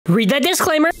Read that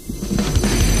disclaimer.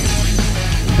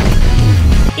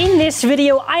 In this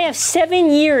video, I have 7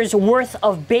 years worth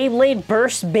of Beyblade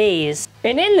Burst beys.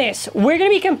 And in this, we're going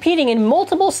to be competing in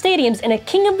multiple stadiums in a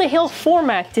King of the Hill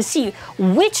format to see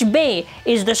which bey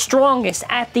is the strongest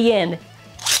at the end.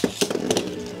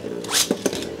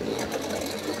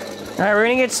 Alright, we're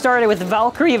going to get started with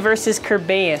Valkyrie versus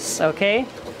Kerbeus, okay?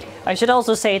 I should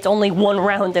also say it's only one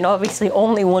round, and obviously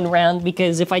only one round,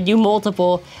 because if I do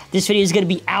multiple, this video is going to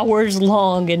be hours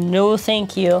long, and no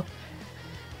thank you.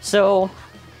 So,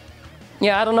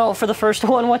 yeah, I don't know for the first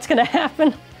one what's going to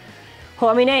happen.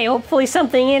 Well, I mean, hey, hopefully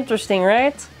something interesting,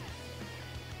 right?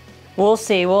 We'll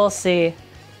see, we'll see.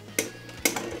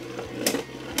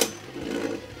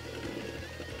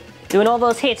 Doing all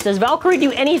those hits. Does Valkyrie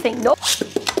do anything? Nope.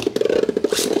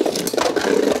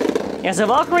 Yeah, so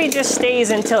Valkyrie just stays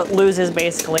until it loses,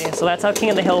 basically. So that's how King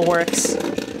of the Hill works.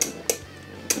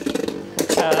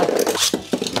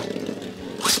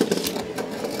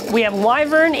 We have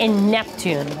Wyvern and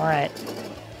Neptune. All right.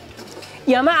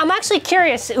 Yeah, I'm actually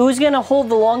curious who's going to hold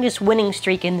the longest winning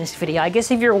streak in this video. I guess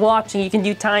if you're watching, you can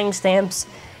do timestamps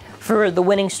for the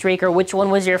winning streak, or which one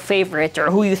was your favorite,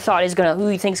 or who you thought is who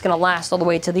you think is gonna last all the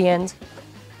way to the end.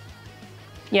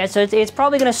 Yeah, so it's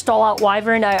probably gonna stall out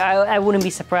Wyvern. I wouldn't be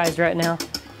surprised right now.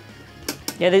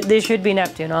 Yeah, this should be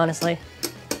Neptune, honestly.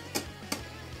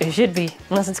 It should be,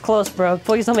 unless it's close, bro.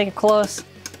 Please don't make it close.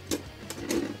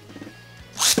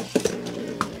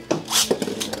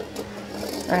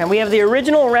 All right, we have the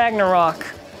original Ragnarok.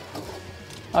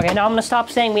 Okay, now I'm gonna stop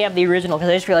saying we have the original, because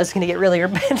I just realized it's gonna get really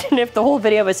repetitive the whole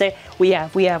video, but say, we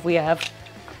have.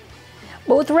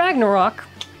 But with Ragnarok,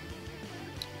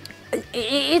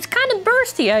 it's kind of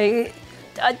bursty.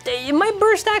 It might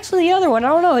burst actually the other one, I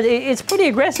don't know. It's pretty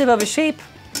aggressive of a shape.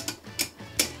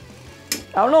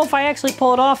 I don't know if I actually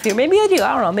pull it off here. Maybe I do,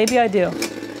 I don't know, maybe I do.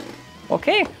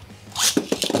 Okay.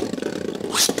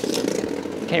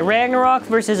 Okay, Ragnarok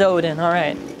versus Odin, all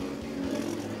right.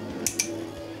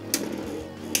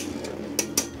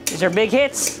 These are big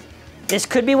hits. This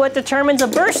could be what determines a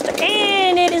burst,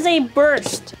 and it is a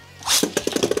burst.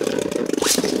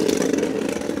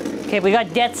 Okay, we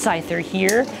got Death Scyther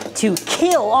here to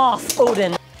kill off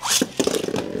Odin.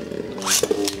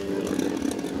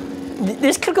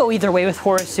 This could go either way with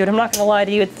Horus Suit, I'm not gonna lie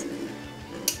to you.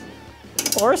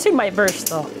 Horus Suit might burst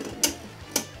though.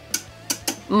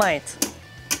 Might.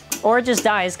 Or it just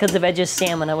dies because of Edge's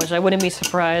stamina, which I wouldn't be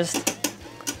surprised.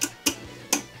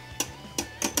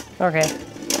 Okay.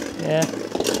 Yeah.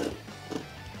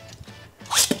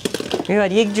 We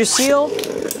got Yggdrasil,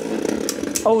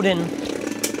 Odin.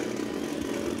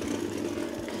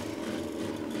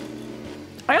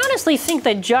 I honestly think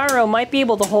that Gyro might be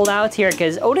able to hold out here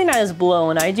because Odin has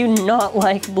Blow, and I do not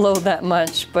like Blow that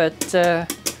much, but I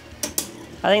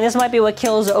think this might be what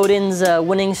kills Odin's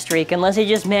winning streak, unless he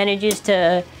just manages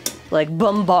to like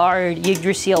bombard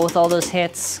Yggdrasil with all those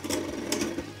hits.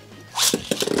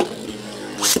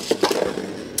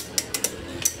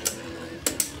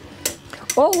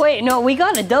 Oh wait, no, we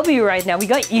got a W right now. We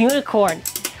got Unicorn.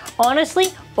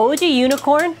 Honestly, OG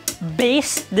Unicorn,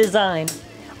 base design.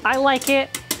 I like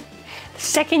it. The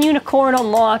second Unicorn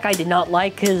unlock I did not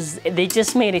like because they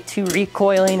just made it too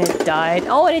recoiling and it died.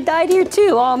 Oh, and it died here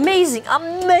too. Oh, amazing,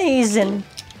 amazing.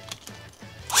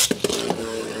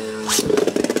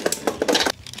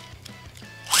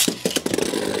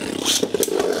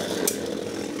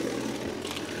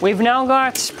 We've now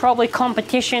got probably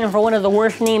competition for one of the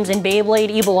worst names in Beyblade,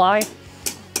 Evil Eye.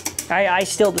 I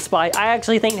still despise. I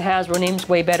actually think Hasbro name's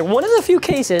way better. One of the few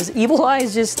cases, Evil Eye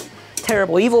is just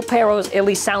terrible. Evil Peros at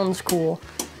least sounds cool.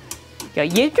 Yeah,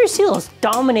 Yggdrasil is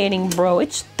dominating, bro.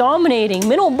 It's dominating.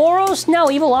 Middle Boros, now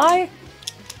Evil Eye.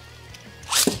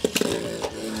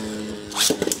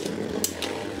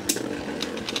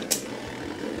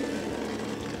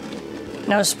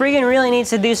 Now, Spriggan really needs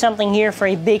to do something here for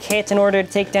a big hit in order to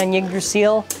take down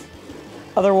Yggdrasil.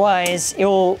 Otherwise, it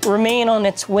will remain on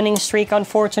its winning streak,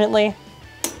 unfortunately.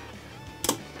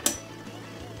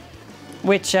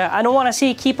 Which, I don't want to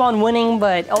see it keep on winning,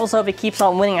 but also if it keeps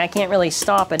on winning, I can't really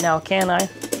stop it now, can I?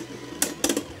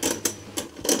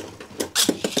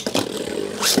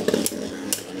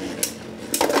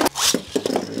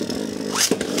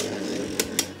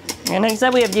 And next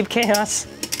up, we have Deep Chaos.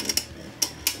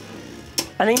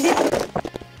 I think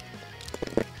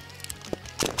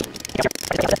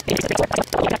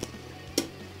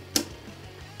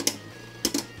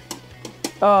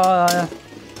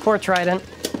poor Trident.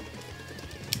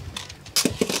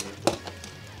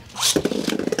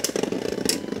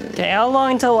 Okay, how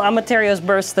long until Amaterios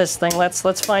bursts this thing? Let's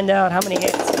find out how many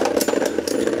hits.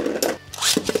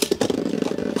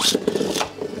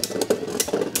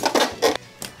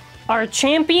 Our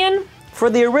champion for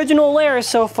the original layer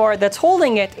so far that's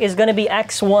holding it is going to be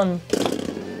X1.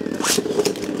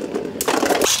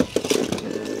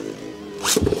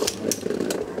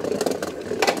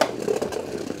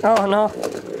 Oh no.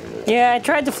 Yeah, I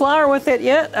tried to flower with it,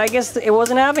 yeah, I guess it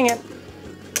wasn't having it.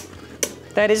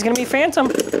 That is going to be Phantom.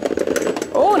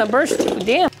 Oh, and a burst,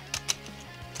 damn.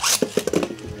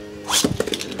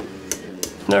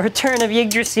 The return of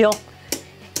Yggdrasil.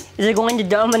 Is it going to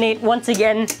dominate once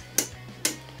again?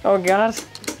 Oh god.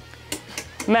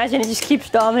 Imagine it just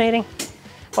keeps dominating.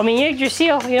 I mean,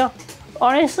 Yggdrasil, you know,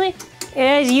 honestly,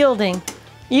 it is yielding.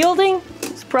 Yielding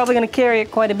is probably going to carry it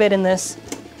quite a bit in this.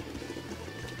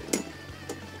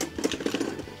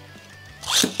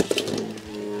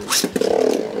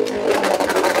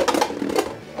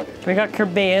 We got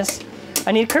Kerbeus.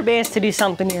 I need Kerbeus to do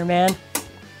something here, man.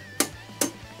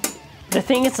 The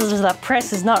thing is that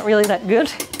press is not really that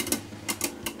good.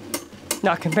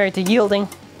 Not compared to yielding.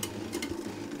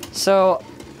 So,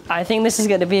 I think this is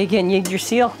going to be again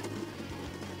Yggdrasil.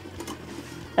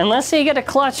 Unless they get a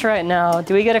clutch right now.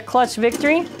 Do we get a clutch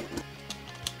victory?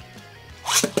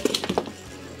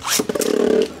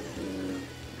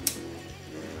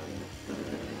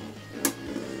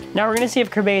 Now we're going to see if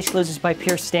Kerbeus loses by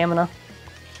pure stamina.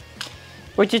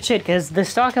 Which it should, because the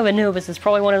stock of Anubis is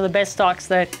probably one of the best stocks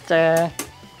that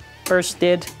Burst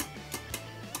did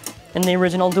in the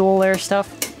original dual layer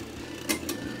stuff.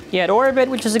 You had Orbit,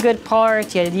 which is a good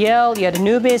part, you had Yell, you had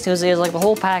Anubis, it was like the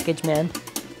whole package, man.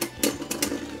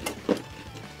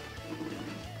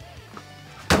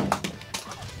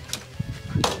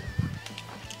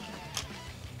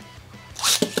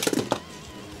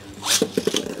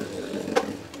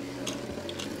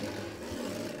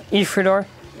 Ifridor.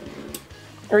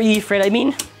 Or Ifrit, I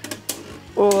mean.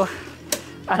 Oh,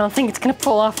 I don't think it's gonna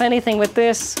pull off anything with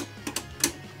this.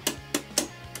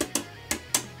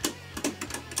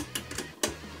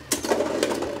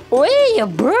 Way, a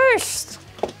burst!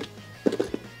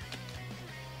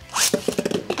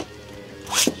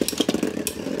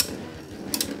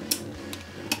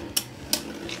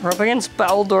 We're up against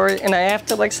Baldur, and I have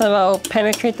to like somehow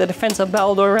penetrate the defense of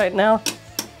Baldur right now.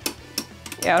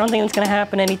 Yeah, I don't think it's gonna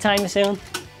happen anytime soon.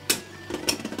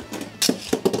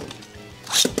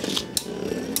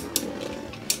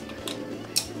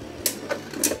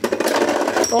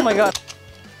 Oh my god.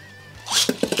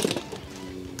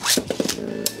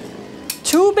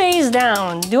 2 bays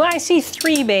down. Do I see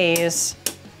 3 bays?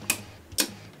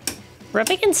 We're up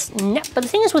against but the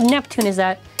thing is with Neptune is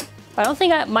that I don't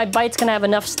think my bite's gonna have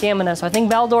enough stamina, so I think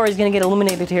Baldur is gonna get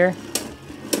eliminated here.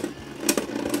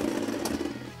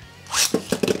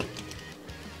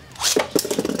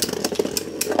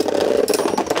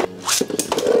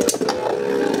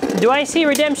 Do I see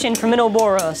redemption from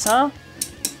Ouroboros, huh?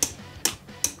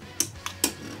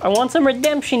 I want some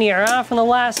redemption here, huh, from the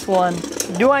last one.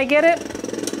 Do I get it?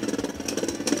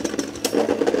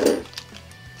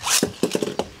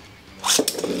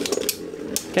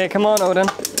 Okay, come on, Odin.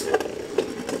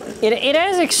 It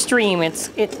is extreme.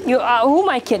 Who am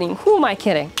I kidding? Who am I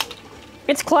kidding?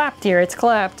 It's clapped here. It's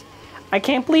clapped. I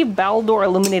can't believe Baldur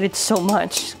eliminated so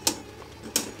much.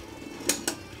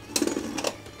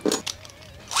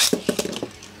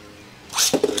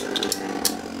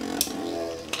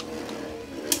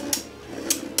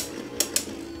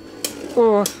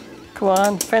 Oh, come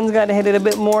on. Fenn's got to hit it a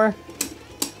bit more.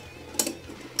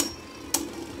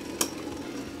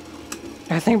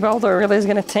 I think Baldur really is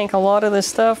going to tank a lot of this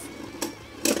stuff.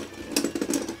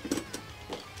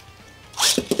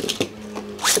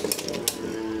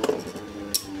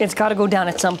 It's got to go down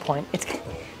at some point.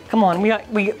 Come on, we got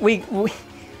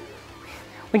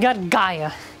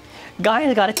Gaia.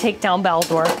 Gaia's got to take down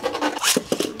Baldur.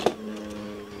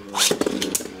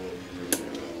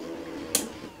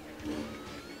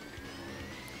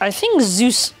 I think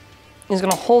Zeus is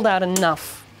going to hold out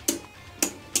enough.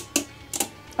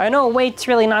 I know weight's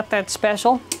really not that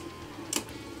special,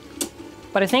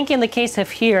 but I think in the case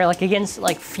of here, like against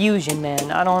like fusion,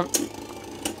 man,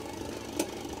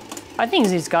 I think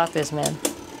Zeus got this, man.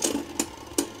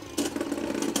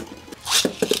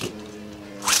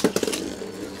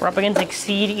 We're up against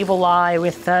Exceed, Evil Eye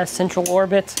with Central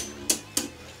Orbit.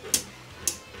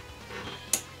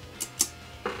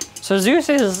 So Zeus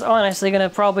is honestly gonna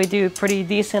probably do pretty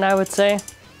decent, I would say.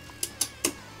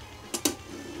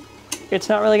 It's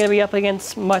not really gonna be up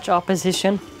against much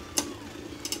opposition.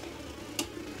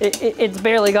 It's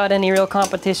barely got any real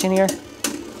competition here.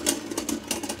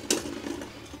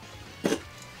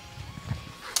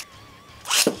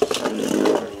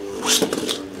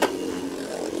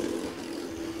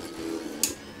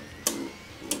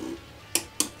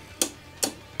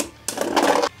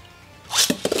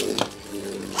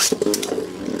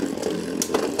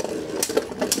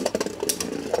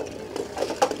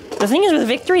 The thing is with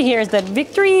Victory here is that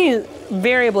Victory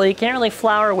variable, you can't really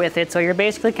flower with it, so you're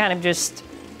basically kind of just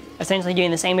essentially doing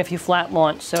the same if you flat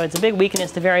launch, so it's a big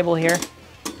weakness to variable here.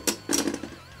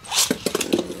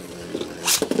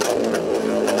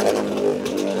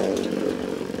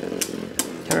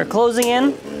 So we're closing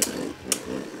in.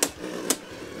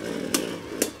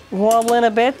 Wobbling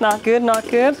a bit, not good, not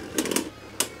good.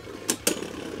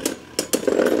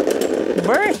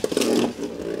 Burn!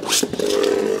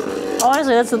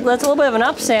 Honestly, that's a little bit of an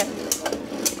upset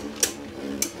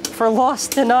for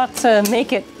Lost to not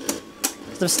make it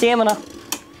because of stamina.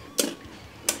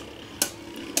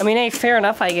 I mean, hey, fair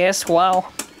enough, I guess. Wow.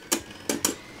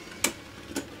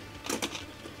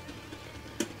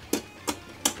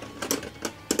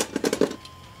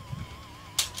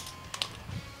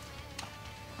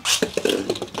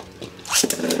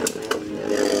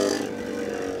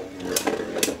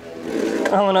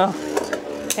 Oh no.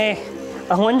 Hey.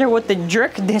 I wonder what the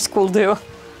jerk disc will do.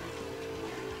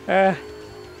 I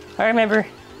remember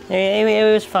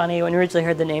it was funny when we originally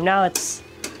heard the name. Now it's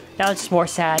just more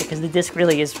sad because the disc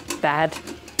really is bad.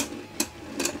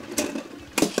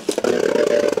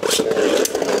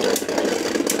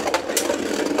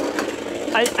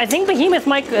 I think Behemoth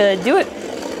might do it.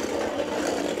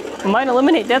 Might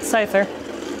eliminate Death Scyther.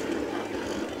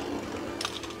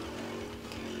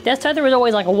 Death Scyther was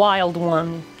always like a wild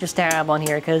one just to have on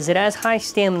here because it has high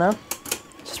stamina.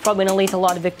 It's probably gonna lead to a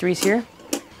lot of victories here.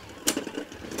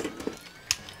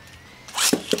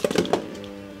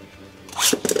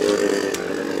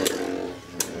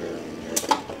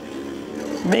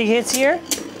 Big hits here.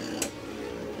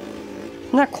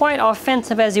 Not quite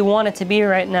offensive as you want it to be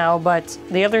right now, but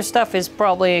the other stuff is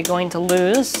probably going to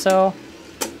lose, so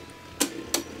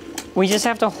we just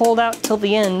have to hold out till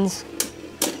the end.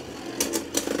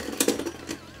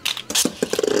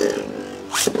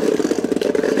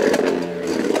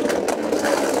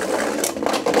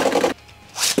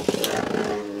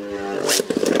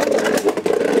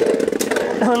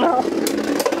 Oh no.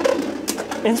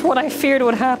 It's what I feared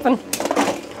would happen.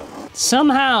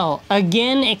 Somehow,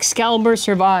 again, Excalibur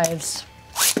survives.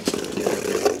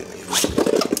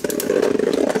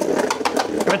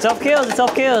 If it's self-kills, it's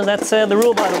self-kills. That's the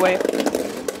rule, by the way.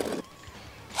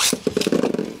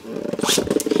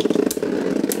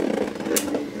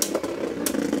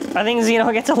 I think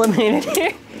Xeno gets eliminated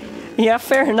here. Yeah,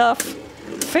 fair enough.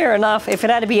 Fair enough. If it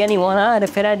had to be anyone,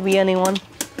 if it had to be anyone.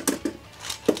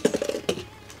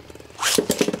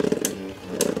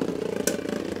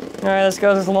 Alright, this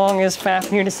goes as long as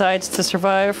Fafnir decides to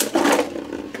survive.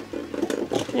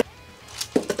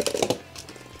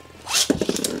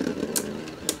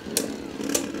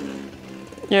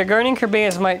 Yeah, Guardian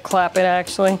Kerbeus might clap it,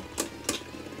 actually.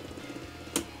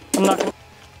 I'm not gonna...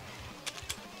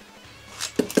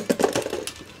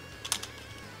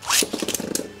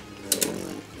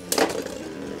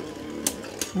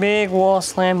 Big wall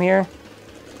slam here.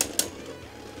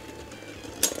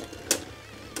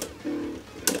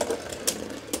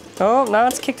 Oh, now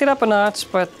it's kicked it up a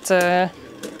notch, but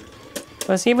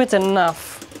let's see if it's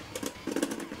enough.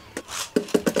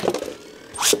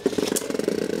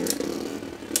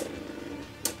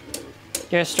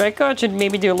 Yeah, Strike Guard should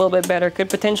maybe do a little bit better.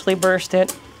 Could potentially burst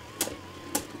it.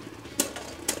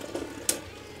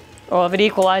 Oh, if it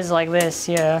equalizes like this,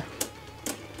 yeah.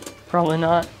 Probably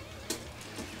not.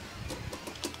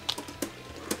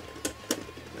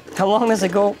 How long does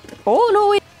it go? Oh, no,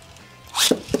 wait.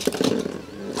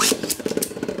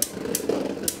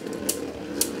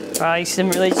 He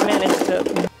didn't really just manage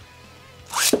to...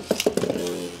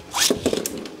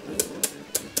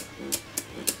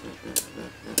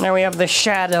 Now we have the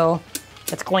shadow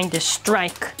that's going to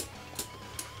strike.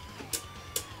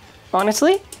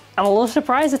 Honestly, I'm a little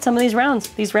surprised at some of these rounds.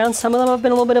 These rounds, some of them have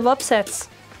been a little bit of upsets.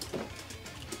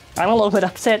 I'm a little bit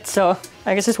upset, so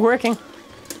I guess it's working.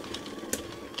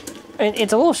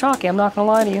 It's a little shocking, I'm not gonna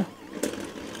lie to you.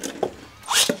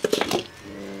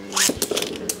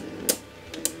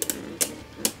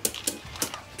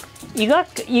 You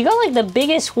got like the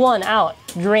biggest one out,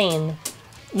 Drain.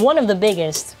 One of the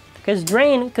biggest. Because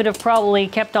Drain could have probably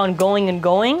kept on going and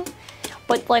going.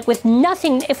 But like with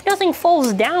nothing, if nothing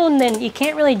falls down, then you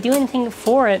can't really do anything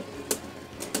for it.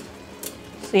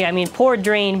 So yeah, I mean, poor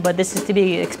Drain, but this is to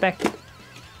be expected.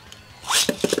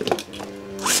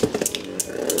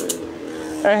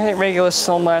 I hate Regulus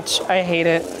so much. I hate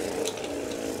it.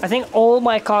 I think all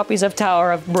my copies of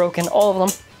Tower have broken, all of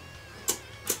them.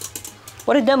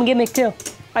 What a dumb gimmick too.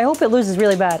 I hope it loses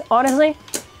really bad. Honestly,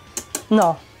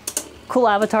 no. Cool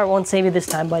Avatar won't save you this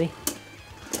time, buddy.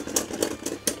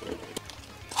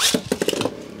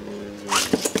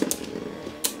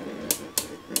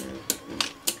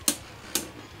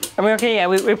 I mean, okay, yeah,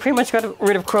 we pretty much got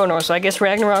rid of Chrono, so I guess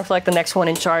Ragnarok's like the next one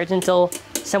in charge until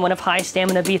someone of high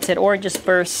stamina beats it, or just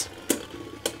bursts.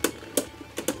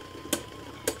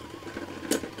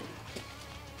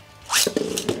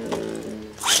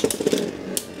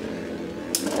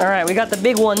 Alright, we got the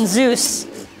big one, Zeus.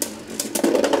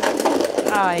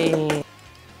 Aye.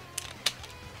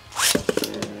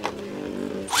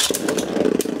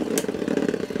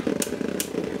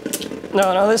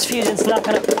 No, this fusion's not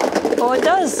gonna... Oh, it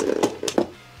does!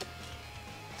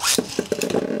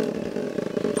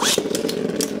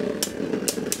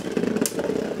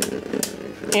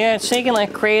 Yeah, it's shaking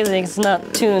like crazy. It's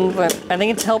not tuned, but I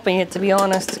think it's helping it, to be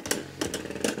honest.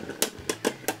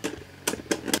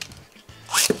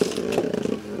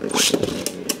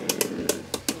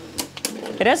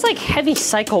 It has like heavy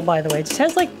cycle, by the way. It just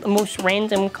has like the most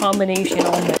random combination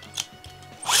on it.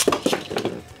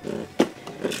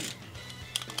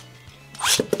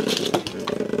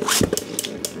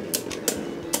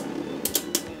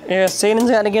 Yeah, Satan's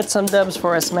got to get some dubs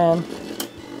for us, man.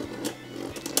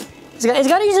 He's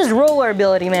got to use his roller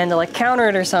ability, man, to like counter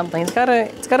it or something. It's got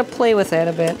to play with it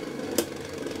a bit.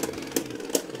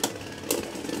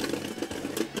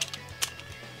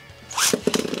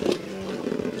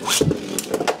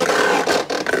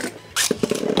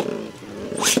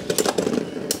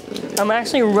 I'm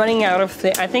actually running out of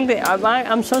I think that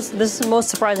this is the most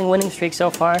surprising winning streak so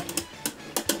far.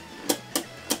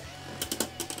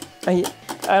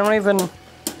 I don't even...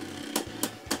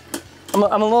 I'm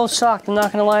a little shocked, I'm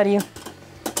not gonna lie to you.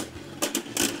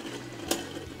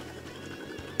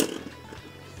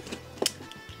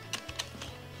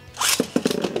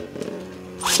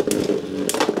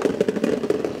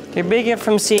 A big hit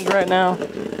from Sieg right now.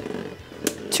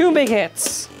 2 big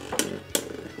hits.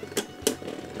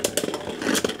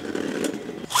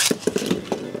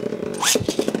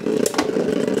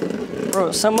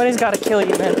 Bro, somebody's gotta kill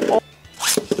you, man. Oh.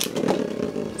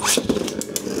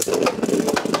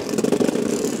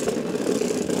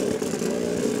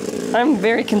 I'm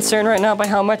very concerned right now by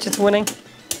how much it's winning.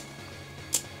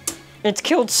 It's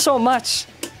killed so much.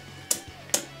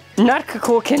 Not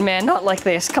Kukulkan, man, not like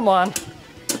this, come on.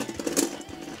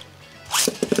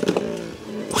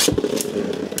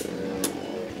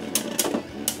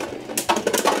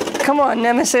 Come on,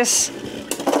 Nemesis.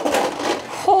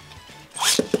 Oh.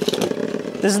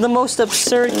 This is the most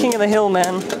absurd King of the Hill,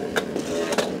 man.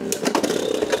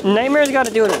 Nightmare's got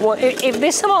to do it. Well, if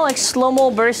this somehow like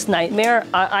slow-mo burst Nightmare,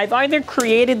 I've either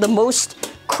created the most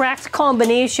cracked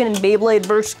combination in Beyblade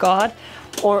Burst God,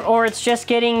 or it's just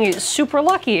getting super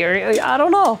lucky, or I don't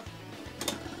know.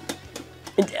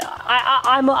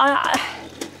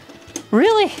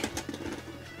 Really?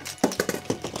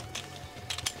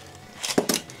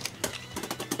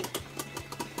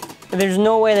 There's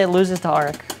no way that loses to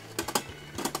Arc.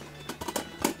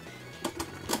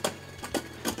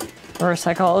 Or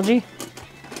psychology.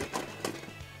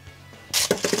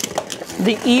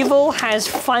 The evil has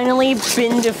finally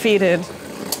been defeated.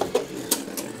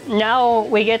 Now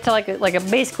we get to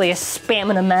basically a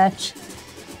stamina match.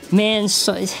 Man,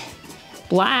 so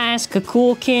Blast,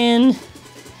 Kukulkan,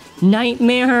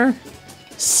 Nightmare,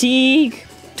 Sieg,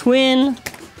 Twin,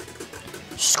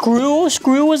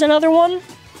 Screw was another one.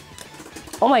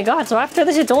 Oh my god, so after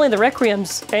this it's only the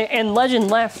Requiems and Legend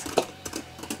left.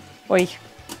 Oi.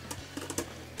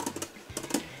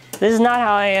 This is not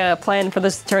how I planned for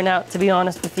this to turn out, to be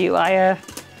honest with you. I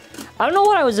don't know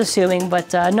what I was assuming,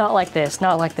 but not like this,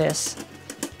 not like this.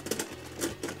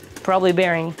 Probably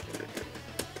bearing.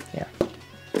 Yeah.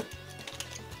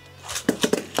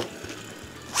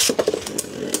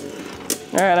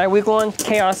 Alright, I week 1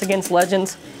 Chaos against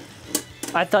Legends.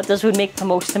 I thought this would make the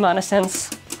most amount of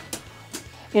sense.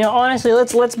 You know, honestly,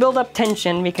 let's build up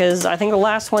tension, because I think the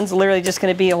last one's literally just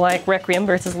gonna be like Requiem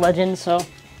versus Legend, so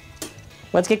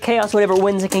let's get Chaos whatever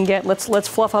wins it can get. Let's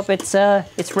fluff up its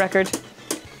record.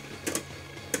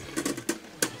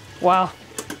 Wow.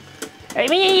 I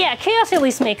mean, yeah, Chaos at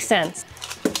least makes sense.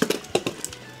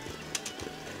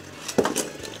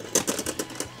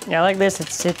 Yeah, like this,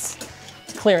 it's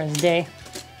clear as day.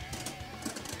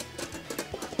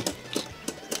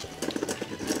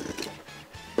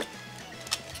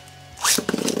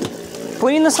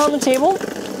 Putting this on the table.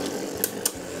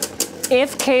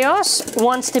 If Chaos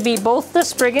wants to be both the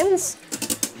Spriggans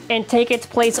and take its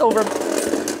place over...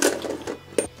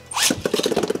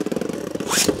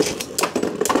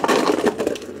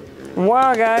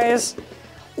 Wow, guys.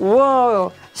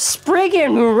 Whoa.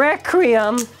 Spriggan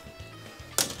Requiem.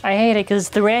 I hate it because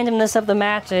the randomness of the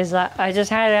matches. I just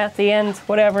had it at the end.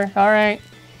 Whatever. Alright.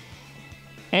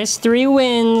 S3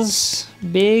 wins.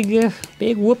 Big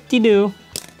whoop-de-doo.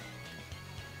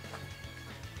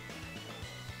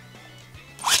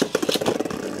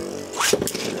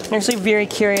 I'm actually very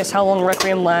curious how long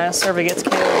Requiem lasts or if it gets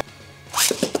killed.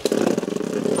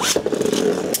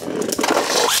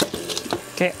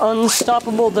 Okay,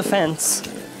 unstoppable defense.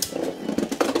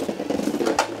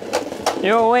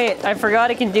 Yo, wait, I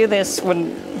forgot I can do this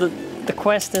when the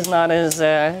quest is not as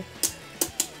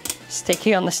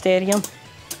sticky on the stadium.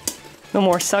 No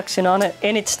more suction on it.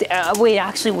 And it's, wait, it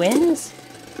actually wins?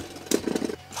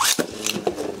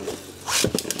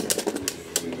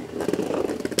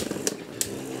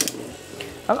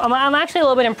 I'm actually a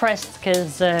little bit impressed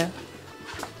because I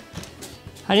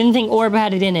didn't think Orb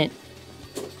had it in it.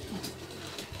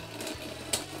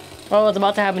 Well, it's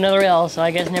about to have another L, so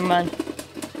I guess never mind.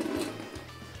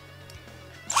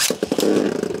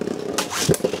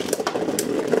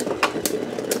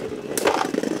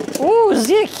 Ooh,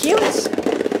 ZANKYE!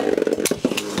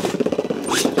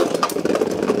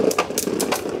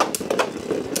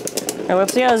 Now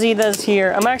let's see how Z does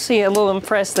here. I'm actually a little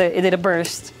impressed that it did a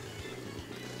burst.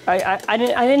 I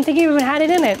didn't think it even had it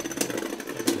in it.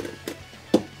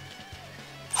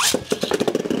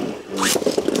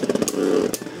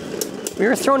 We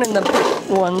were thrown in the big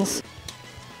ones.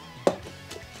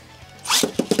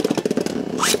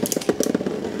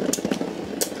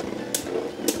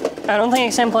 I don't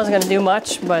think XM Plus is going to do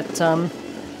much, but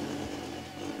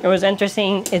it was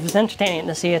interesting. It was entertaining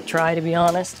to see it try, to be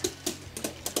honest.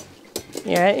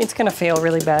 Yeah, it's going to fail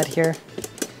really bad here.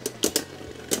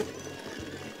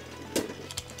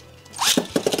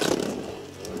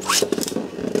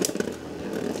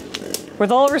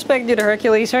 With all respect due to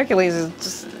Hercules, Hercules is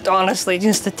just honestly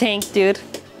just a tank, dude.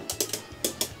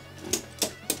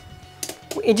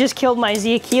 It just killed my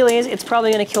ZANKYE. It's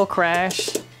probably going to kill Crash.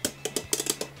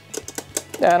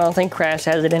 I don't think Crash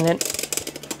has it in it.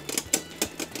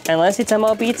 Unless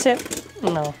Itamo beats it?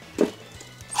 No.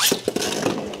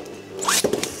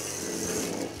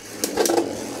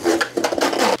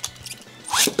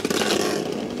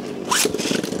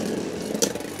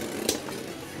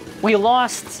 We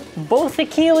lost both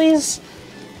Achilles.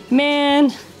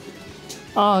 Man.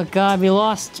 Oh god, we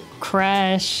lost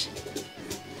Crash.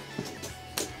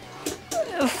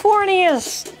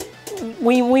 Fornius.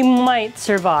 We might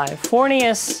survive.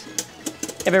 Fornius,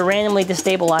 if it randomly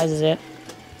destabilizes it.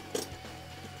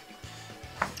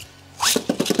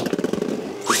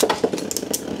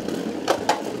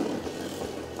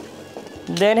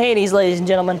 Dead Hades, ladies and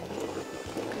gentlemen.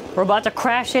 We're about to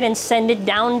crash it and send it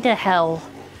down to hell.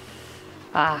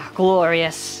 Ah,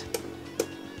 glorious.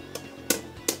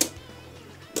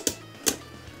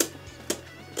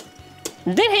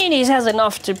 Dead Hades has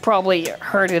enough to probably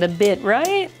hurt it a bit,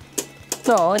 right?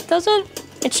 No, it doesn't.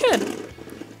 It should.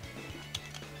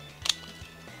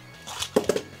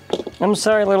 I'm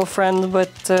sorry, little friend,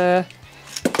 but I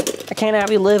can't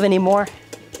have you live anymore.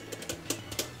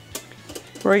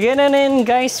 We're getting in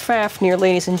Geist Fafnir,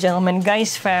 ladies and gentlemen.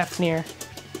 Geist Fafnir.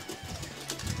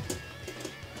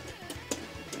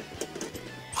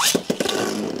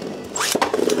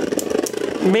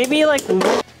 Maybe like...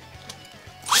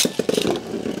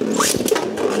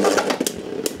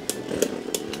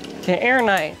 Okay, Air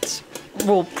Knights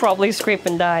will probably scrape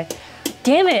and die.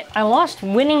 Damn it, I lost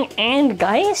Winning and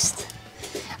Geist?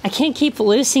 I can't keep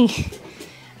losing...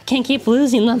 I can't keep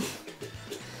losing them.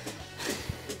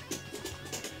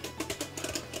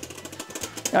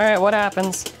 Alright, what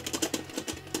happens?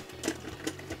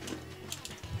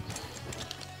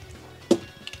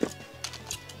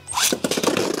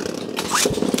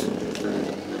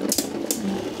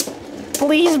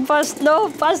 Please, Bust. No,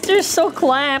 Buster's so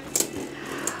clapped.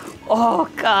 Oh,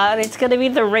 God. It's going to be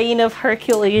the reign of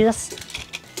Hercules.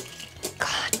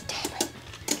 God damn it.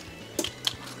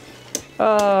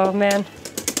 Oh, man.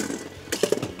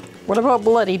 What about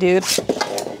Bloody, dude?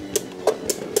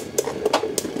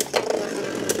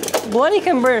 Bloody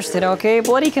can burst it, okay?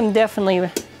 Bloody can definitely...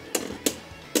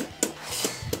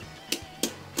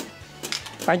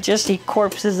 I just see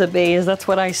corpses of beys. That's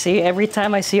what I see. Every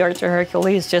time I see Archer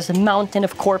Hercules, just a mountain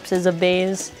of corpses of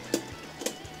beys.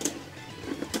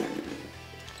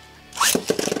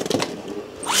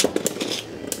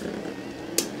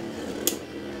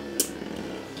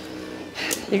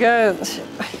 You guys...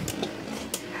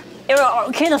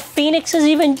 Can the Phoenixes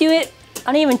even do it?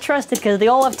 I don't even trust it because they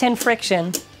all have 10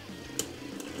 friction.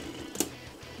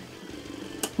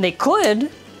 They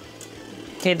could.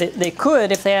 Okay, they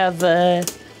could if they have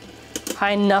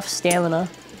high enough stamina.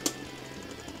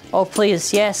 Oh,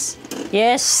 please, yes.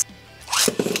 Yes!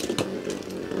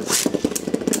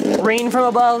 Rain from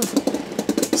above.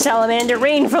 Salamander,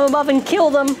 rain from above and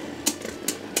kill them.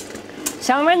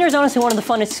 Salamander is honestly one of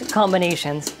the funnest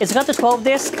combinations. It's got the 12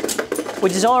 disc.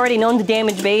 which is already known to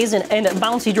damage bays, and a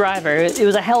bouncy driver. It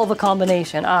was a hell of a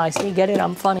combination. Ah, see, get it?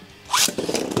 I'm funny.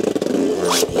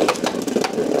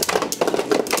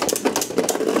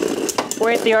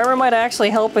 Wait, the armor might actually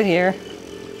help it here.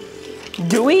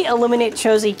 Do we eliminate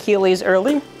Chozy Keeley's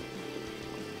early?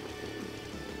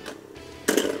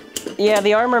 Yeah,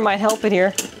 the armor might help it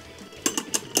here.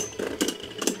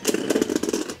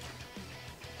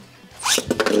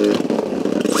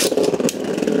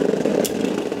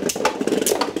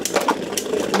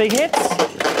 Big hits.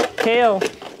 KO.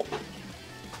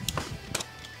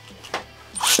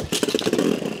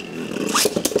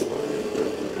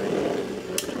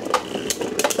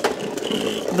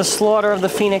 The slaughter of the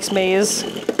Phoenix Maze.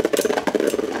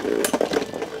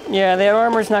 Yeah, that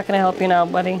armor's not gonna help you now,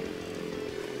 buddy.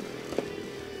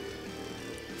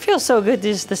 Feels so good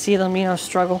just to see them, you know,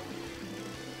 struggle.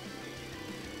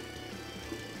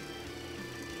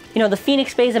 You know, the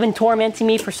Phoenix Bays have been tormenting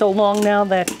me for so long now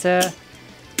that,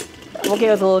 we'll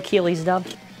get with a little Keeley's dub.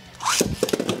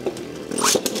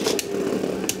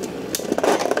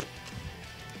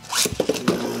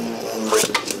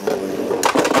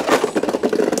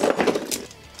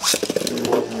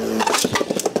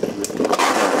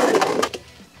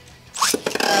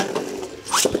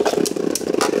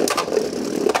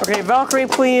 Okay, Valkyrie,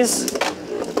 please.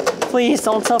 Please,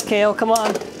 don't self-KO, come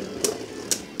on.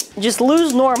 Just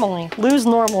lose normally. Lose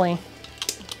normally.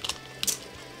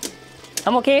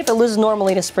 I'm okay if it loses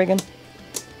normally to Spriggan.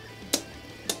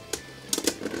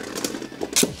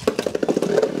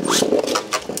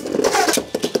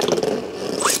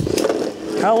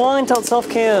 How long until it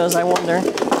self-KOs, I wonder.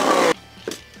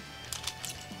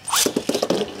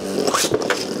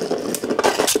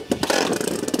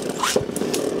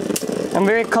 I'm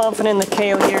very confident in the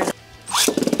KO here.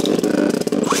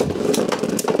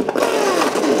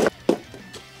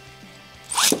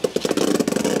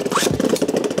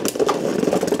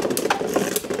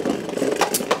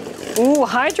 Ooh,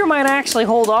 Hydra might actually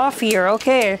hold off here,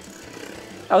 okay.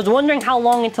 I was wondering how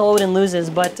long until Odin loses,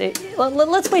 but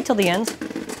let's wait till the end.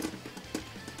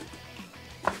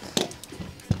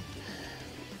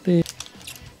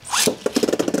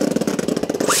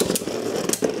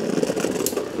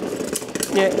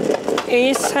 Yeah,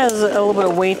 Ace has a little bit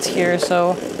of weight here,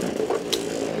 so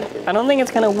I don't think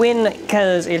it's gonna win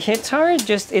because it hits hard,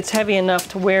 just it's heavy enough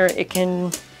to where it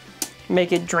can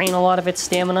make it drain a lot of its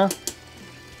stamina.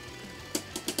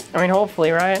 I mean,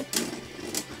 hopefully, right?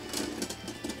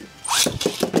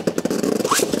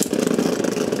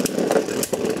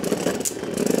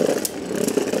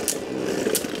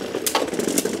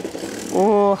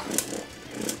 Ooh.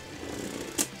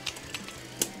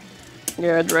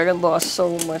 Yeah, Dragon lost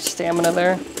so much stamina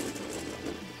there.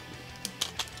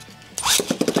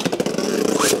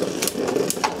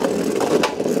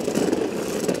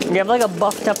 We have like a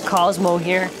buffed up Cosmo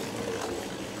here.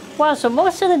 Wow, so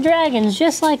most of the dragons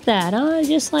just like that, huh?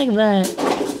 Just like that.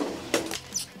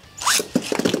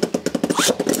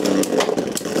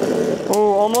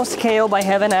 Oh, almost KO by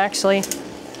Heaven, actually.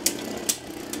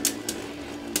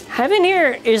 Heaven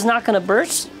here is not gonna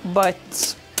burst, but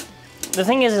the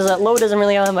thing is that Low doesn't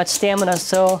really have much stamina,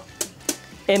 so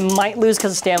it might lose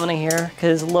because of stamina here,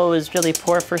 because Low is really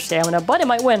poor for stamina, but it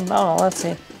might win. I don't know, let's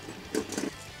see.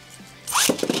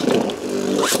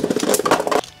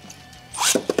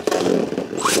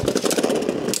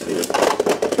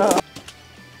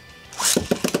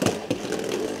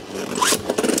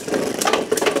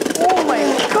 Oh my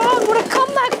god, what a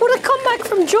comeback! What a comeback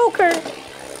from Joker!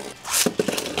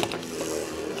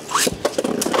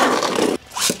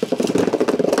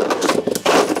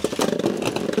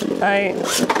 I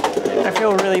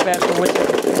feel really bad for Witcher.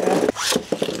 Yeah.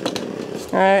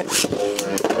 Alright.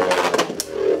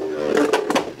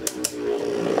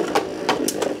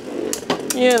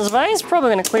 Yeah, Zvine's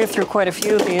probably gonna clear through quite a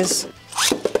few of these.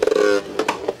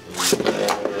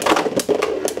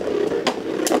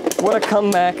 What a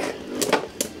comeback.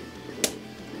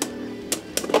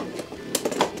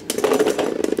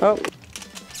 Oh.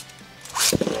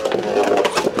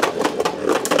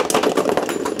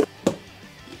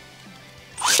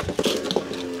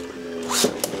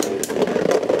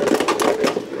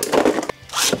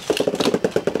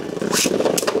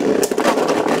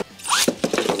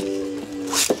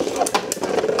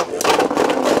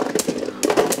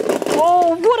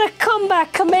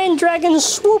 Command Dragon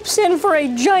swoops in for a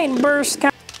giant burst.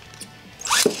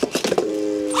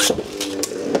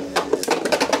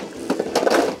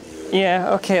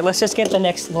 Yeah, okay, let's just get the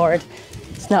next Lord.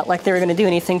 It's not like they were gonna do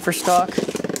anything for stock.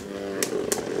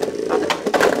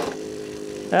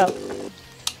 Well.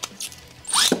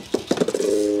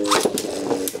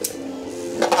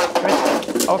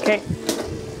 Okay.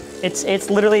 It's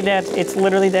literally dead. It's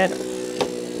literally dead.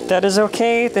 That is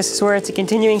okay. This is where it's a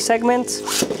continuing segment.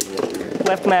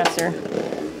 Left master.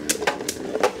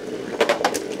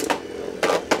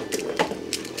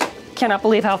 Cannot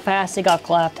believe how fast it got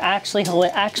clapped. Actually,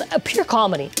 pure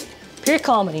comedy. Pure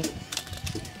comedy.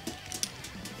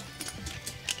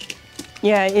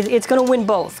 Yeah, it's gonna win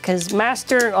both, because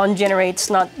master on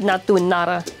generate's not doing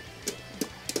nada.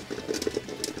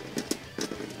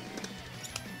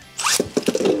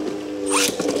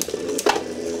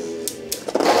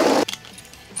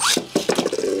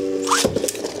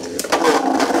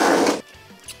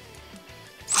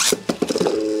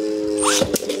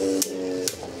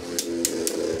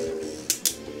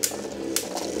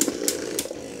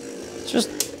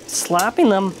 Just slapping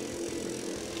them.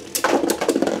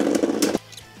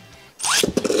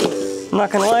 I'm not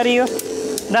gonna lie to you,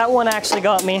 that one actually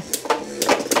got me.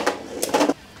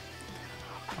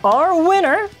 Our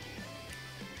winner,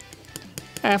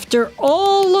 after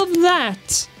all of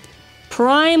that,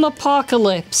 Prime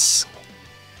Apocalypse.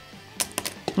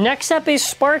 Next up is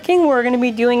Sparking. We're gonna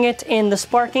be doing it in the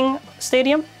Sparking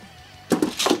Stadium.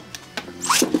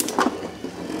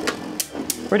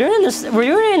 We're doing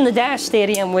it in the Dash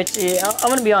Stadium, which I'm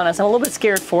gonna be honest, I'm a little bit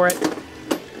scared for it.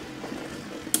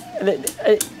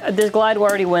 This glide will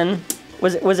already win.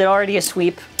 Was it already a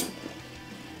sweep?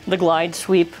 The glide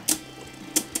sweep.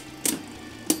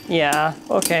 Yeah,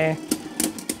 okay.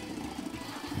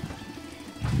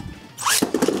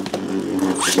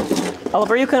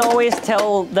 However, you can always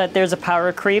tell that there's a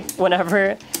power creep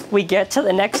whenever we get to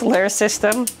the next layer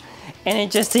system, and it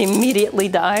just immediately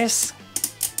dies.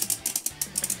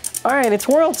 Alright, it's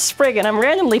World Sprig, and I'm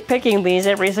randomly picking these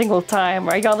every single time.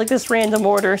 I got like this random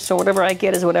order, so whatever I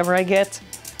get is whatever I get.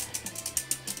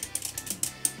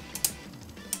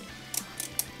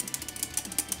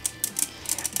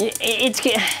 It's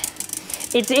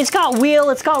got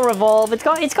wheel, it's got revolve,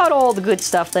 it's got all the good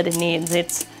stuff that it needs.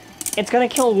 It's gonna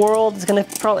kill World, it's gonna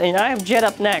probably, and I have Jet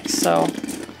up next, so.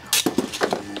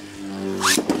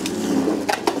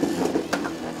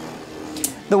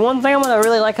 The one thing I'm gonna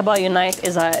really like about Unite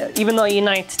is even though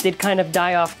Unite did kind of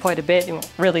die off quite a bit,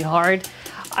 really hard,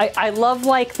 I love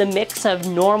like the mix of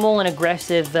normal and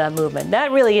aggressive movement.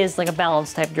 That really is like a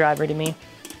balanced type driver to me.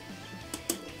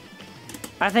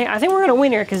 I think we're gonna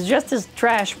win here because just as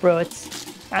trash, bro. It's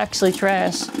actually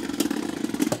trash.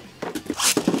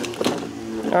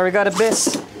 Oh, we got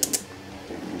Abyss.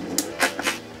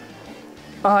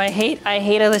 Oh, I hate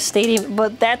how the stadium,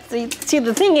 but see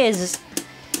the thing is.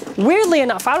 Weirdly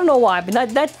enough, I don't know why, but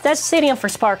that's stadium for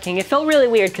Sparking. It felt really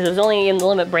weird because it was only in the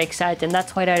limit break set, and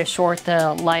that's why it had a short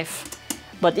life.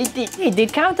 But it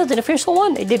did count as an official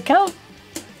one. It did count.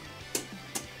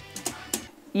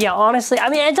 Yeah, honestly, I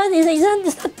mean,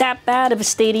 it's not that bad of a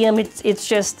stadium. It's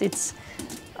just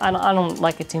I don't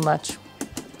like it too much.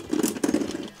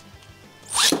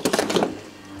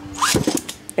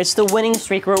 It's the winning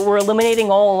streak. We're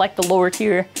eliminating all like the lower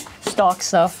tier stock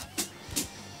stuff.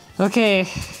 Okay.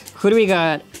 Who do we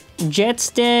got?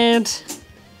 Jet's dead.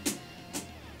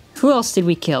 Who else did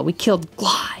we kill? We killed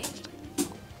Glide.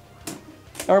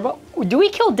 Or do we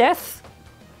kill Death?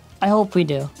 I hope we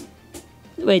do.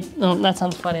 Wait, no, that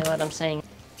sounds funny what I'm saying.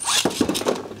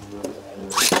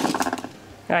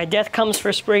 Alright, Death comes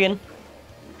for Spriggan.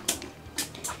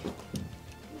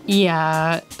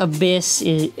 Yeah, Abyss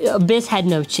had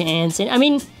no chance. And I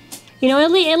mean, you know,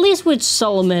 at least with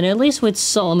Solomon, we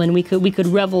could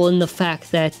revel in the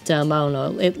fact that I don't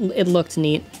know, it looked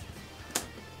neat.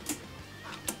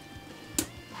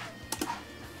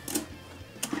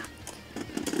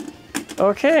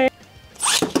 Okay.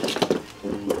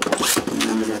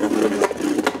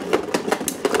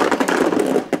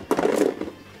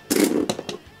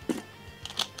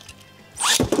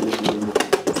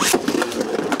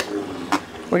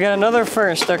 We got another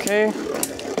first, okay?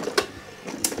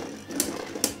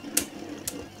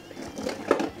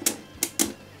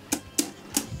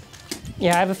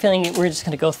 Yeah, I have a feeling we're just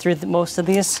gonna go through most of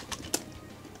these.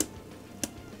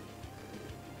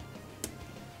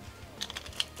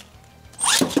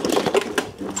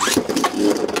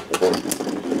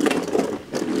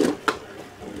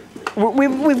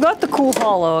 We've got the cool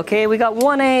holo, okay? We got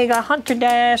 1A, got Hunter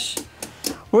Dash.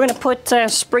 We're gonna put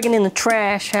Spriggan in the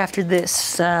trash after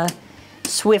this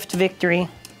swift victory.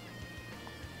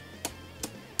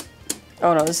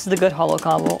 Oh no, this is the good holo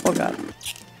combo. Oh god.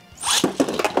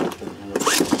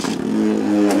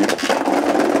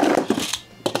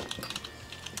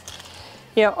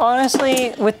 Yeah,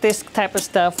 honestly, with this type of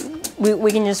stuff,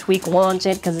 we can just weak launch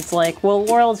it because it's like, well,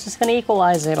 World's just gonna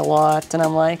equalize it a lot, and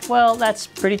I'm like, well, that's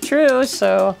pretty true.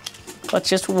 So let's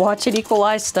just watch it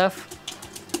equalize stuff.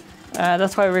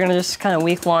 That's why we're gonna just kind of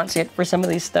weak launch it for some of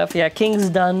these stuff. Yeah, King's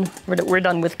done. We're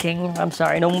done with King. I'm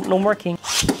sorry, no more King.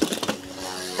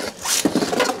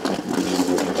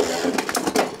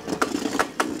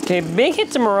 Okay, big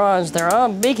hit to Mirage there, huh?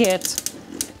 Big hit.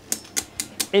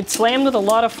 It slammed with a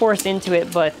lot of force into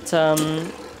it, but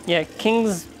yeah,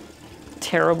 King's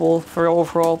terrible for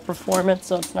overall performance,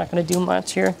 so it's not gonna do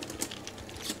much here.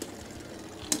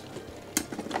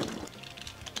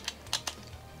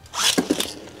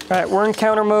 Alright, we're in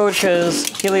counter mode because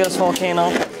Helios Volcano.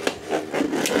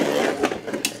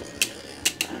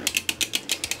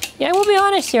 Yeah, I will be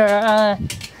honest here.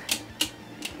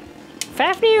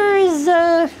 Fafnir is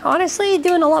honestly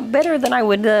doing a lot better than I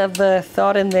would have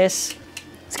thought in this.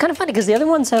 It's kind of funny because the other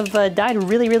ones have died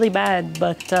really, really bad,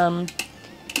 but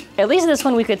at least this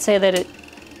one we could say that it,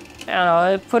 I don't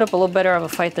know, it put up a little better of a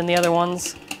fight than the other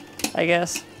ones, I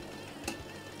guess.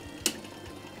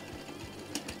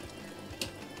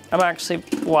 I'm actually,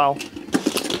 wow.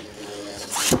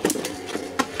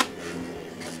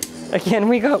 Again,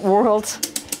 we got World.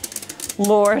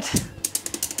 Lord.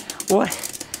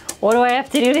 What do I have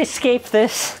to do to escape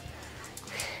this?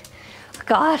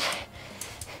 God.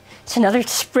 It's another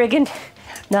Spriggan.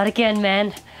 Not again,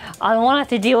 man. I don't want to have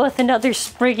to deal with another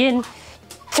Spriggan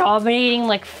dominating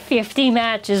like 50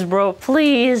 matches, bro.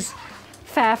 Please.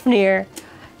 Fafnir.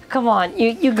 Come on,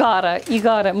 you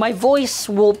gotta. My voice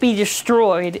will be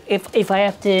destroyed if I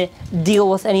have to deal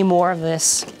with any more of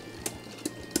this.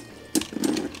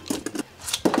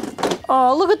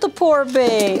 Oh, look at the poor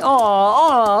Bey.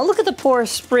 Oh, look at the poor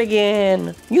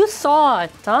Spriggan. You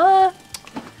thought, huh?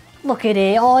 Look at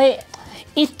it. Oh, it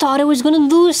thought it was gonna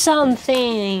do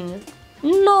something.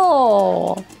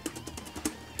 No.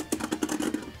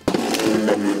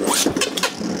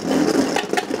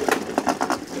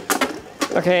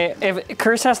 Okay, if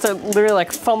Curse has to literally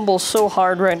like fumble so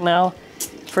hard right now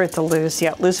for it to lose.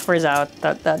 Yeah, Lucifer's out.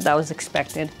 That was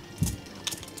expected.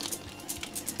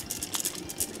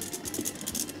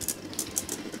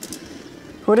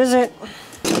 What is it?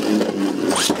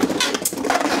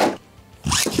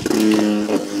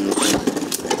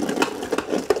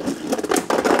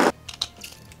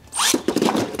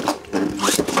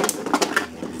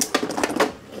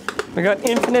 We got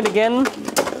Infinite again.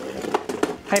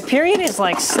 Hyperion is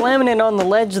like slamming it on the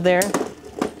ledge there.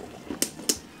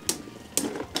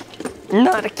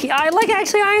 Not a key. I like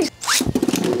actually.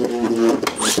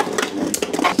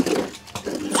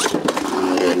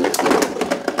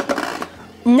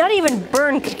 Not even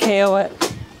Burn could KO it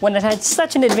when it had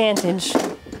such an advantage.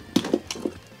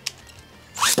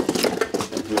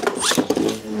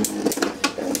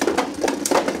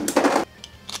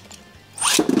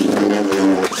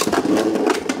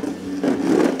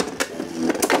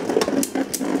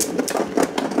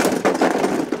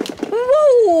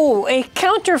 Whoa! A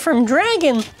counter from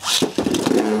Dragon.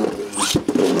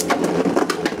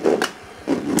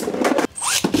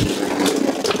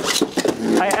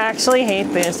 I actually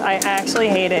hate this. I actually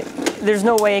hate it. There's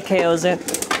no way it KOs it.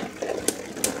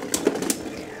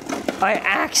 I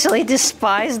actually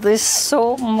despise this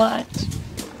so much.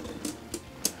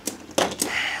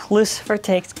 Lucifer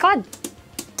takes. God.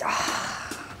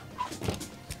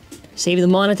 Save the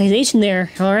monetization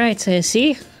there. All right, so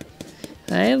see?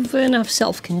 I have enough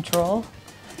self-control.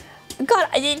 God,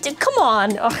 come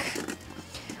on.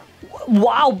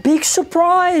 Wow, big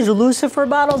surprise. Lucifer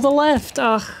battles the left.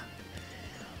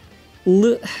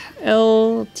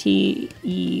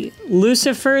 LTE.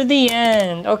 Lucifer the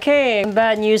end. Okay,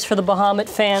 bad news for the Bahamut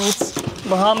fans.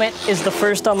 Bahamut is the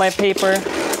first on my paper,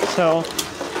 so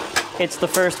it's the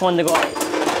first one to go out.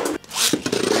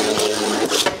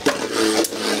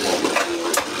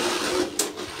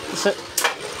 So,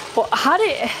 well, how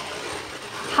did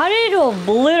it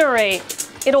obliterate?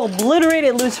 It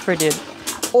obliterated Lucifer, dude.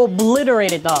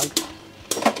 Obliterated, dog.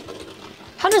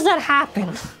 How does that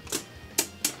happen?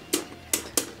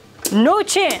 No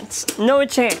chance. No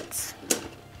chance.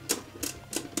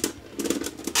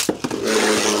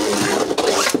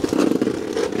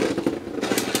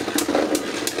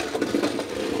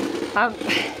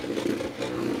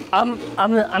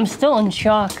 I'm still in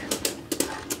shock.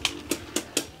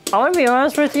 I want to be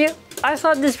honest with you. I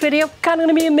thought this video kind of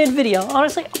gonna be a mid video.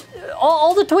 Honestly,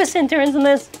 all the twists and turns in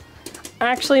this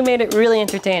actually made it really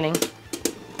entertaining.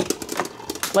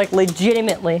 Like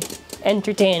legitimately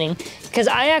entertaining. Because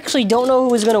I actually don't know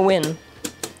who is gonna win.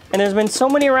 And there's been so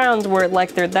many rounds where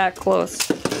like they're that close.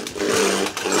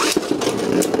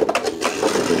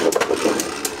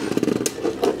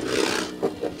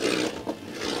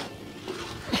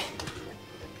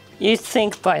 You'd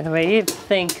think, by the way, you'd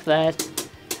think that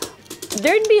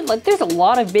there'd be like, there's a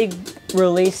lot of big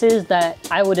releases that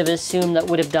I would have assumed that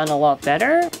would have done a lot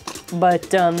better.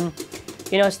 But,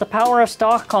 you know, it's the power of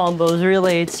stock combos,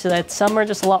 really. It's that some are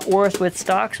just a lot worse with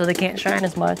stock, so they can't shine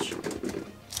as much.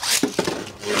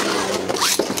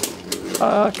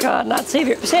 Oh god, not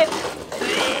Savior.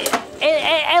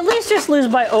 At least just lose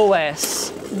by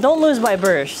OS. Don't lose by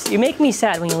burst. You make me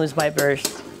sad when you lose by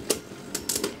burst.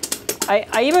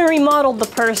 I even remodeled the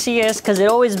Perseus because it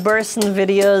always bursts in the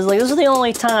videos. Like, this is the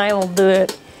only time I'll do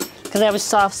it because I have a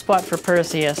soft spot for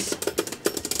Perseus.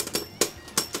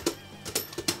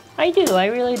 I do, I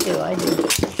really do, I do.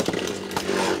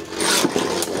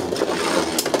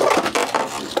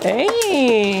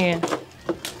 Hey!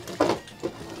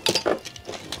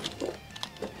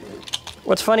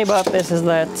 What's funny about this is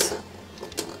that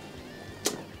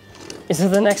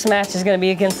the next match is going to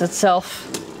be against itself.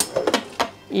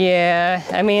 Yeah,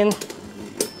 I mean,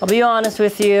 I'll be honest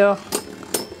with you.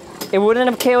 It wouldn't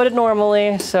have KO'd it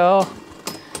normally, so...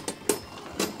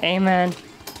 Amen.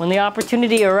 When the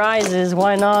opportunity arises,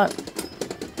 why not?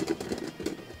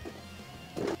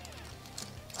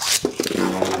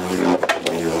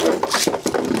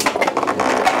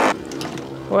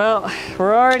 Well,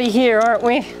 we're already here, aren't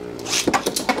we?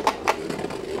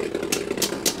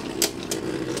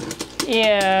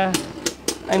 Yeah,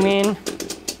 I mean,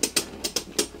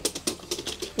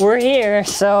 we're here,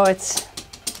 so it's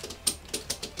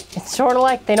sort of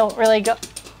like they don't really got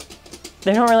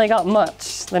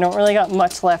much. They don't really got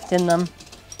much left in them.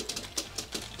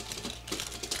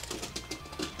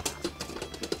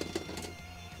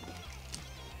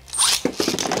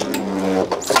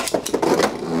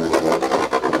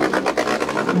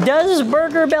 Does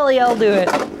Burger Belly I'll do it?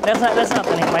 That's not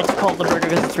the name. I just call it the burger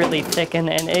because it's really thick and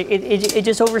it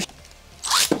just over.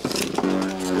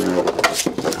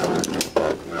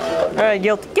 All right,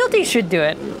 Guilty should do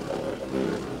it.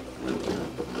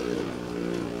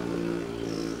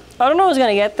 I don't know who's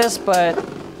gonna get this, but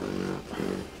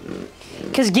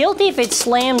because Guilty, if it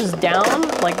slams down,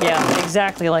 like yeah,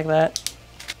 exactly like that.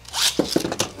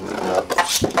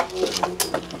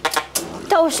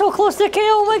 That was so close to KO.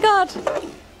 Oh my god.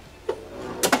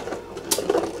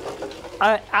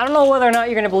 I don't know whether or not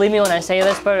you're going to believe me when I say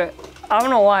this, but I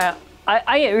don't know why.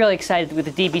 I get really excited with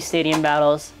the DB Stadium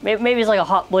battles. Maybe it's like a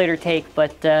hot blader take,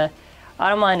 but I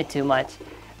don't mind it too much.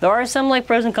 There are some like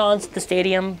pros and cons to the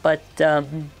stadium, but I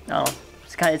don't know.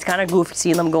 It's kind of goofy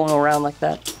seeing them going around like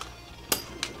that.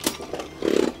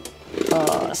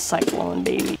 Cyclone,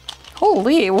 baby.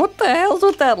 Holy, what the hell's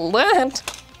with that lead?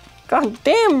 God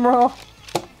damn, bro.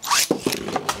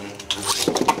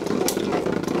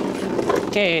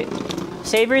 Okay.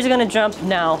 Savior's gonna jump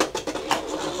now.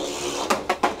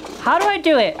 How do I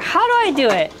do it? How do I do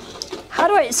it? How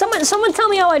do I? Someone tell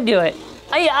me how I do it.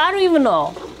 I don't even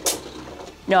know.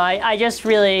 No, I just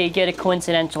really get a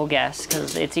coincidental guess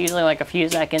because it's usually like a few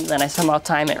seconds and I somehow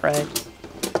time it right.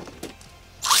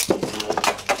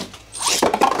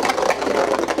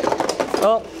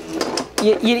 Well,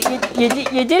 you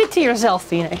did it to yourself,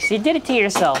 Phoenix. You did it to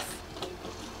yourself.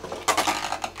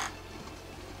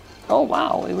 Oh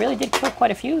wow, we really did kill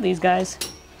quite a few of these guys.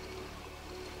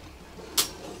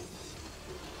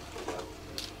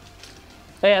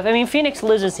 But yeah, I mean, Phoenix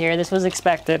loses here. This was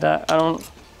expected.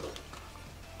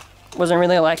 Wasn't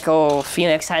really like, oh,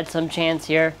 Phoenix had some chance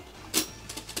here.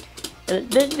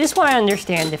 This one I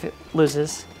understand if it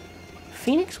loses.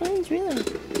 Phoenix wins, really?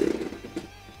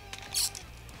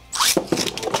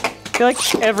 I feel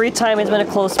like every time it's been a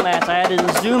close match, I had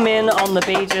to zoom in on the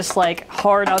bait, just like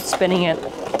hard outspinning it.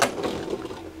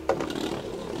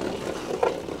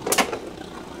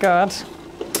 God.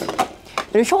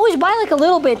 And you should always buy like a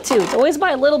little bit too. Always buy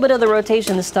a little bit of the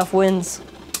rotation, this stuff wins.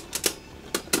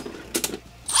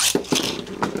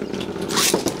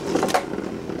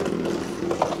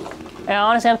 And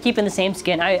honestly, I'm keeping the same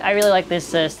skin. I really like this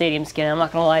stadium skin, I'm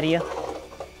not gonna lie to you.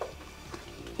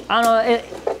 I don't know,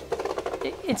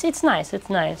 it's nice, it's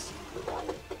nice.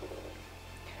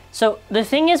 So the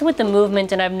thing is with the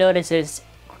movement, and I've noticed is,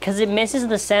 because it misses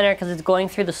the center because it's going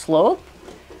through the slope,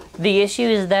 the issue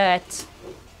is that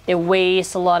it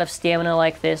wastes a lot of stamina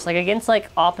like this. Like against like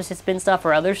opposite spin stuff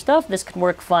or other stuff, this could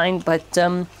work fine, but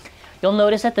you'll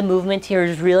notice that the movement here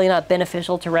is really not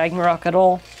beneficial to Ragnarok at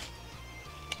all.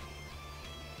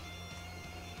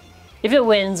 If it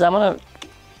wins, I'm gonna...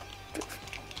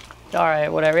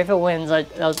 Alright, whatever. If it wins,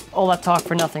 that was all that talk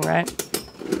for nothing, right?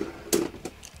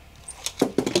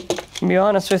 To be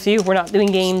honest with you, we're not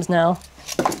doing games now.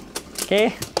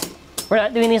 Okay? We're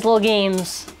not doing these little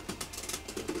games.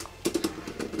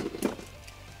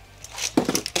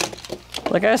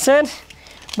 Like I said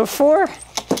before,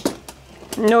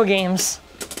 no games.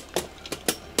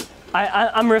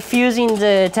 I'm refusing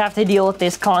to have to deal with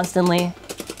this constantly.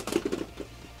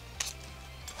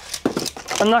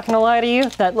 I'm not gonna lie to you,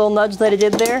 that little nudge that I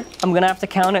did there, I'm gonna have to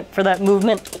count it for that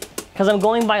movement, because I'm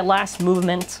going by last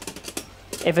movement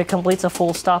if it completes a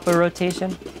full stop of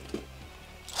rotation.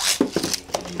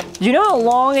 Do you know how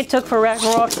long it took for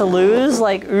Ragnarok to lose?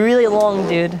 Like, really long,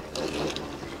 dude.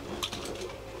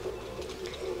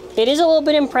 It is a little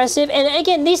bit impressive, and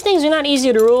again, these things are not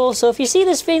easy to rule, so if you see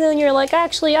this video and you're like,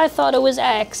 actually, I thought it was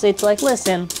X, it's like,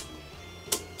 listen,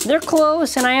 they're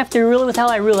close, and I have to rule it with how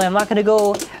I rule it. I'm not gonna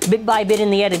go bit by bit in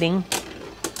the editing.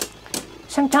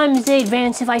 Sometimes they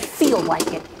advance if I feel like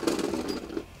it.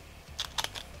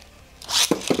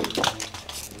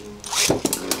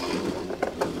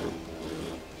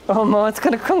 Oh no, it's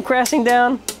gonna come crashing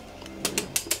down.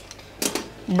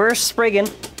 Burst Spriggan.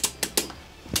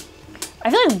 I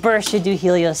feel like Burst should do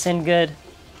Helios in good.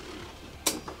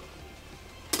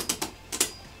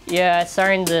 Yeah, it's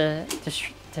starting to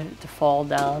fall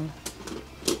down.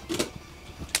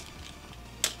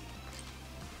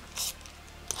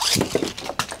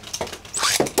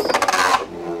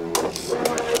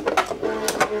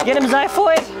 Get him,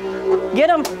 Xiphoid! Get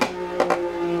him!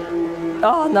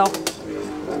 Oh no.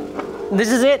 This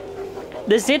is it.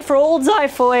 This is it for old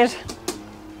Xiphoid.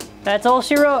 That's all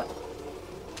she wrote.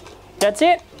 That's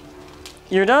it.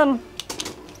 You're done.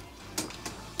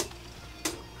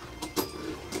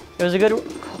 It was a good...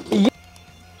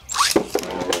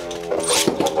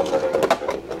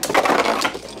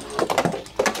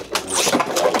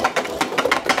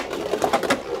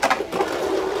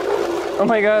 Oh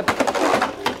my god.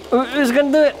 Who's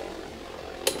gonna do it?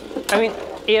 I mean,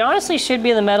 it honestly should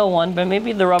be the metal one, but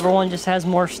maybe the rubber one just has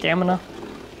more stamina.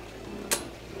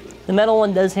 The metal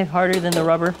one does hit harder than the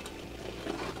rubber.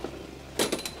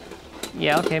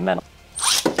 Yeah, okay, metal.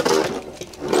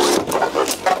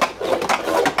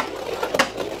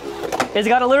 It's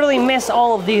gotta literally miss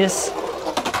all of these.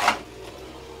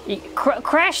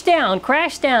 Crash down,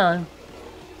 crash down.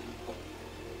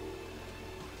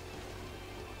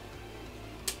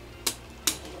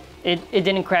 It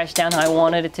didn't crash down how I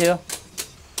wanted it to.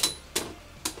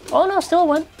 Oh no, still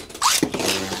went.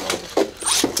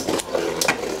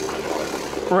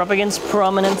 We're up against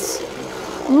Prominence.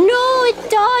 No, it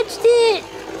dodged it!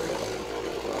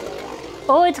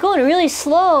 Oh, it's going really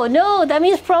slow. No, that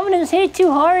means Prominence hit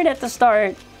too hard at the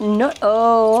start. No,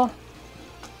 oh.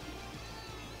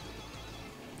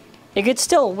 It could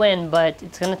still win, but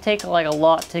it's gonna take like a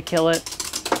lot to kill it.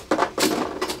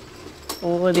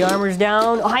 Oh, the armor's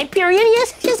down. Oh, Hyperion,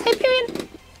 yes, yes, Hyperion!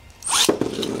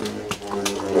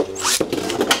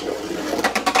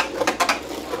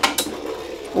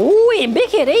 Ooh, big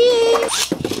hit, eh?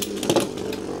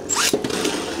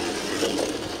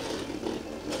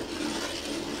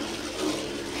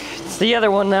 It's the other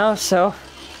one now, so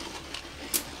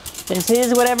this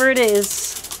is whatever it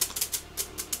is.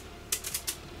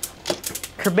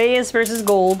 Kerbeus versus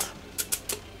Gold.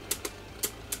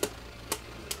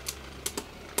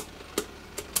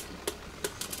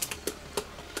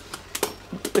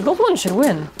 The gold one should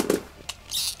win.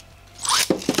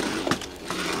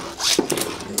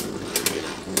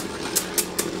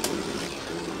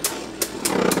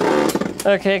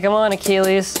 Okay, come on,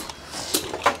 Achilles.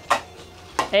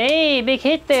 Hey, big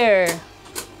hit there.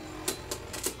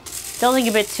 Tilting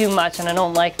a bit too much, and I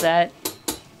don't like that.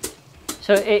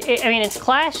 So, I mean, it's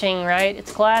clashing, right?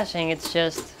 It's clashing, it's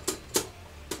just...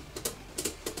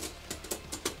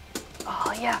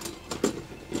 Oh, yeah.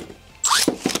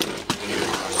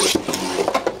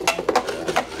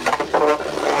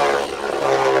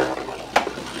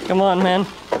 Come on, man.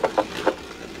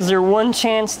 Is there one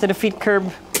chance to defeat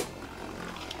Curb?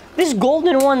 This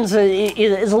golden one's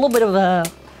is a little bit of a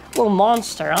little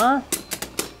monster, huh?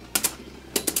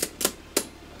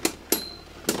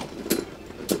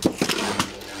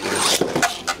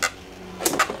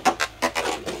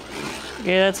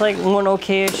 Okay, that's like one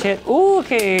okay-ish hit. Ooh,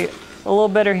 okay, a little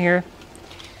better here.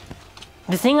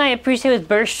 The thing I appreciate with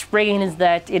Burst Spriggan is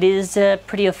that it is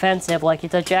pretty offensive. Like,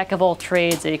 it's a jack of all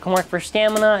trades. It can work for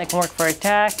stamina, it can work for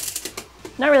attack.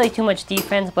 Not really too much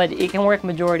defense, but it can work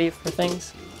majority for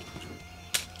things.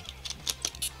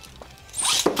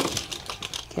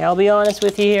 Okay, I'll be honest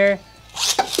with you here.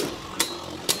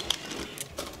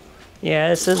 Yeah,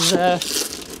 this is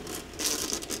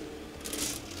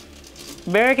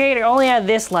Barricade, I only had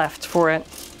this left for it.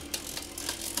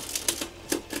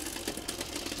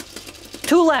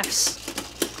 Two lefts.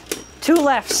 Two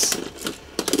lefts.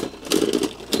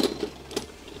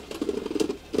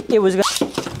 It was good.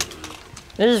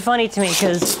 This is funny to me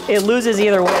because it loses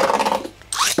either way.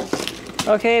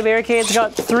 Okay, Barricade's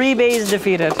got 3 beys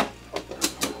defeated.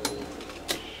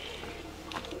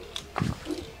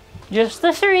 Just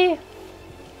the 3.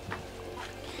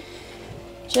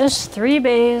 Just 3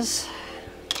 beys.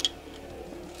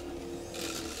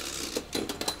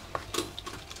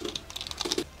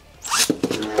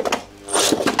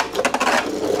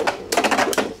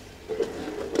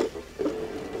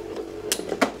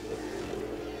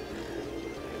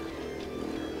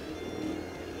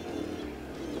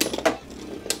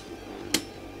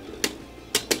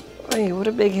 Hey, what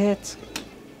a big hit.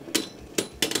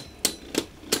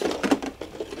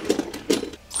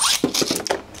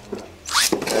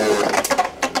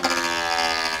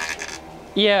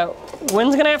 Yeah,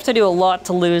 Wynn's gonna have to do a lot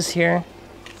to lose here.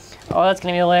 Oh, that's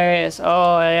gonna be hilarious.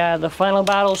 Oh yeah, the final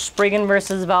battle, Spriggan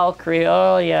versus Valkyrie.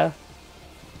 Oh yeah.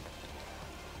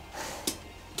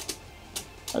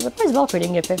 I was surprised Valkyrie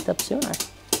didn't get picked up sooner.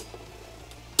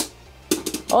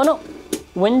 Oh no,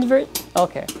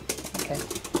 okay.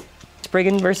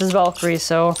 Spriggan versus Valkyrie,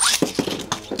 so.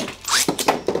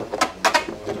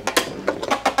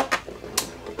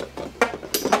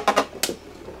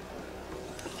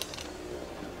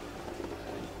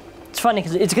 It's funny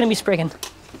because it's gonna be Spriggan.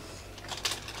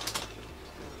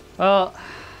 Well,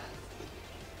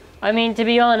 I mean, to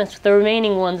be honest, the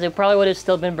remaining ones, it probably would have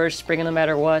still been Burst Spriggan no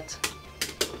matter what.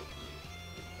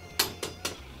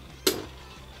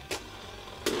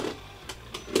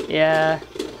 Yeah.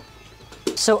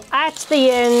 So at the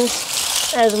end,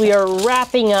 as we are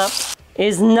wrapping up,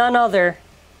 is none other.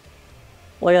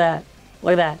 Look at that.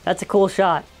 Look at that. That's a cool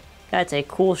shot. That's a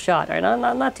cool shot. All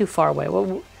right, not too far away.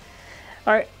 All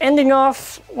right, ending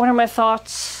off, what are my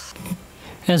thoughts?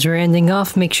 As we're ending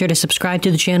off, make sure to subscribe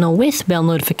to the channel with bell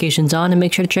notifications on, and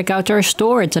make sure to check out our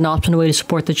store. It's an awesome way to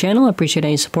support the channel. I appreciate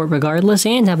any support regardless,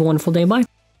 and have a wonderful day. Bye.